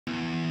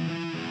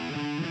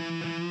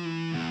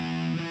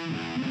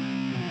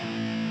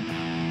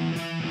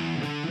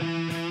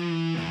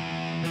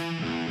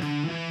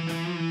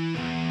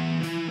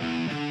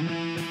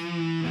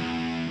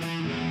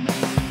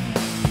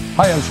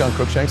Hi, I'm Sean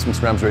Cruikshanks from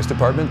SRAM's Race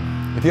Department.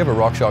 If you have a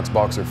RockShox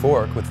BoXXer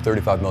fork with a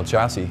 35mm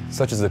chassis,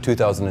 such as the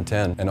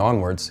 2010 and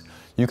onwards,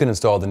 you can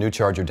install the new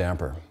charger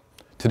damper.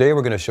 Today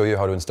we're going to show you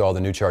how to install the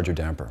new charger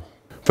damper.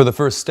 For the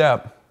first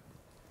step,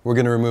 we're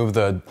going to remove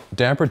the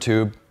damper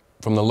tube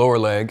from the lower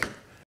leg.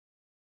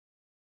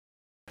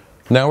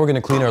 Now we're going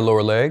to clean our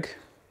lower leg,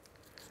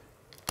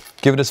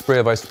 give it a spray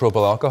of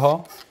isopropyl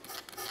alcohol,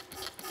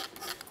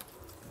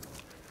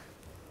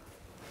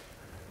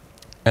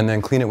 and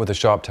then clean it with a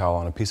shop towel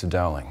on a piece of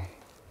doweling.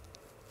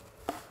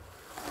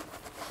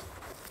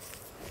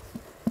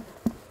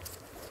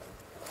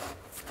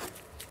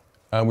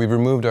 We've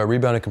removed our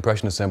rebounded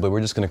compression assembly. We're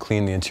just going to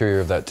clean the interior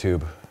of that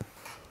tube.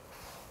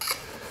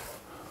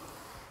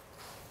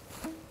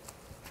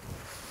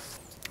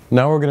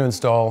 Now we're going to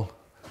install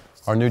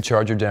our new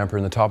charger damper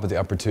in the top of the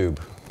upper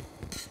tube.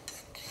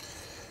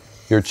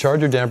 Your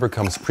charger damper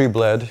comes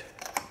pre-bled,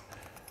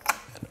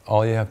 and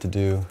all you have to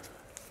do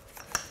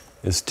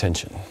is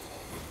tension.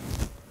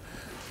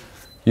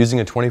 Using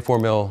a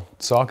 24mm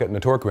socket and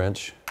a torque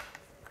wrench,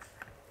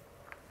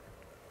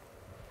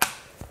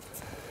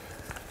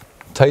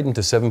 tighten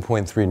to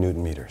 7.3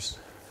 Newton meters.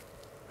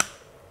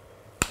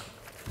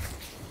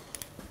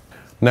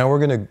 Now we're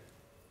going to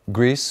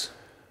grease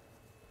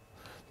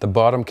the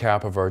bottom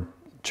cap of our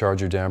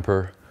charger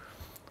damper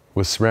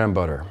with SRAM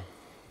butter.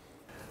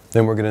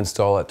 Then we're going to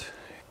install it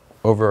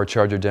over our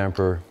charger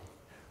damper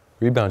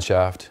rebound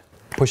shaft,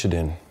 push it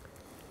in.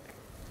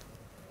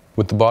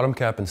 With the bottom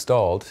cap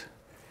installed,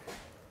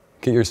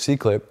 get your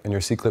C-clip and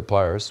your C-clip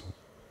pliers.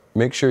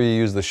 Make sure you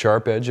use the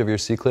sharp edge of your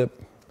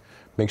C-clip.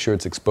 Make sure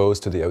it's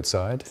exposed to the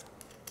outside.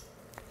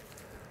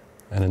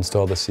 And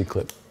install the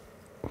C-clip.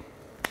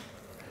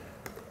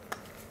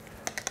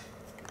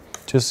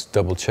 Just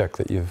double check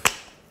that you've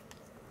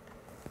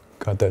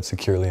got that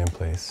securely in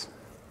place.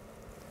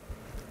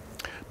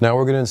 Now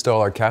we're going to install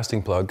our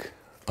casting plug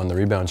on the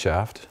rebound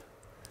shaft.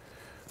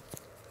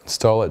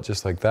 Install it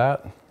just like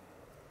that.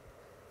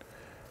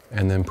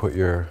 And then put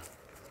your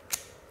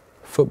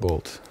foot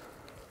bolt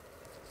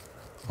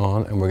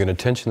on, and we're going to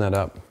tension that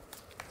up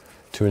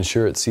to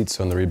ensure it seats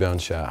on the rebound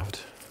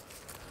shaft.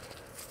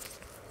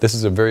 This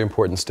is a very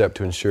important step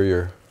to ensure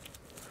your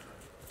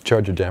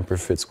charger damper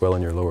fits well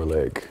in your lower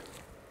leg.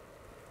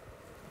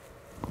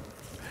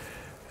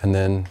 And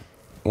then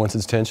once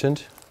it's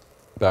tensioned,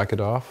 back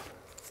it off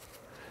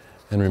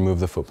and remove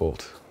the foot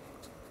bolt.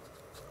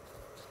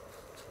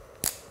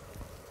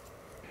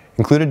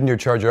 Included in your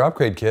charger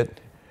upgrade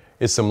kit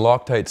is some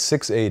Loctite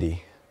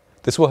 680.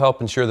 This will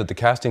help ensure that the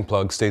casting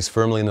plug stays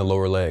firmly in the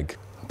lower leg.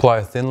 Apply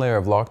a thin layer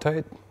of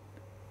Loctite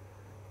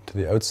to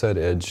the outside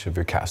edge of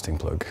your casting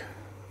plug.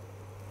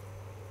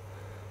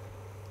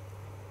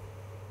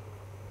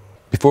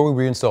 Before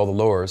we reinstall the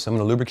lowers, I'm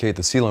going to lubricate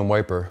the seal and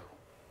wiper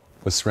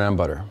with SRAM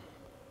butter.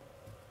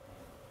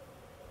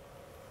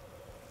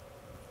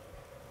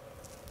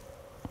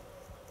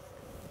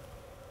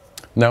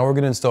 Now we're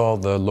going to install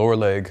the lower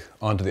leg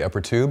onto the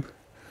upper tube.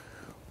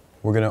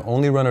 We're going to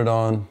only run it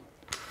on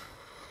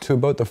to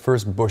about the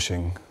first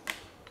bushing,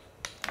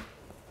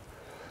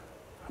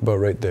 about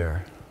right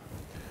there.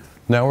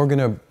 Now we're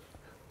going to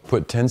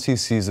put 10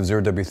 cc's of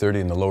 0W30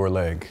 in the lower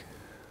leg.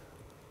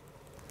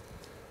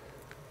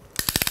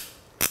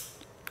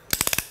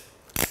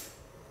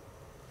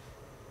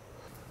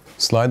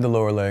 Slide the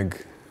lower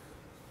leg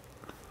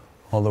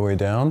all the way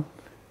down.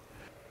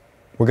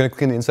 We're going to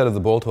clean the inside of the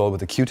bolt hole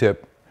with a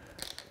Q-tip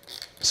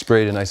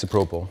sprayed in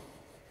isopropyl.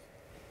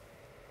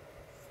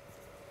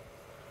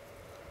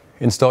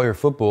 Install your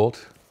foot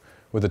bolt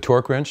with a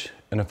torque wrench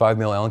and a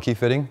 5mm Allen key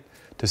fitting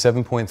to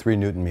 7.3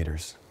 Newton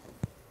meters.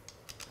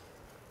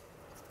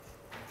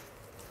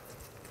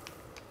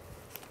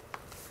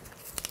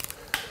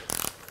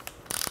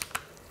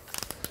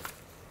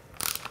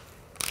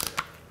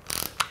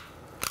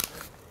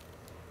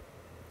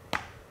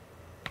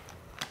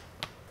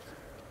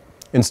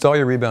 Install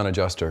your rebound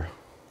adjuster.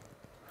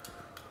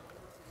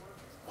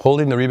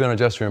 Holding the rebound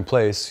adjuster in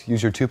place,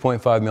 use your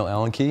 2.5mm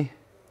Allen key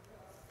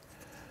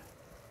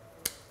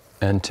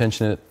and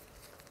tension it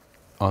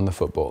on the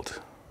foot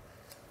bolt.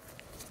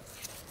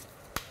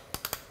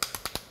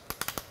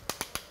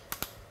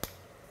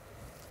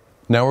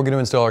 Now we're going to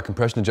install our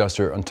compression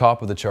adjuster on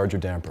top of the charger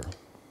damper.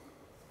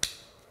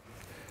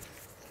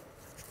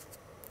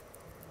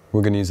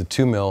 We're going to use a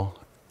 2mm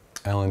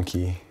Allen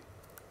key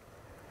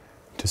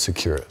to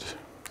secure it.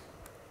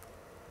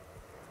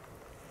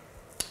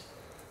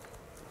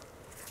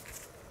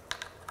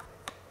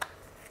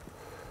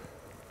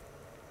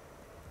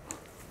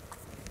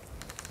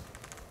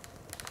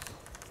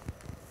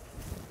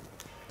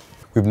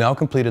 We've now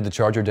completed the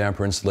charger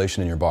damper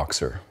installation in your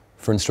BoXXer.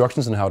 For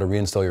instructions on how to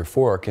reinstall your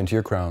fork into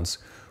your crowns,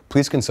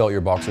 please consult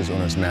your BoXXer's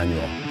owner's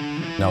manual.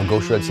 Now go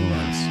shred some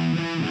runs.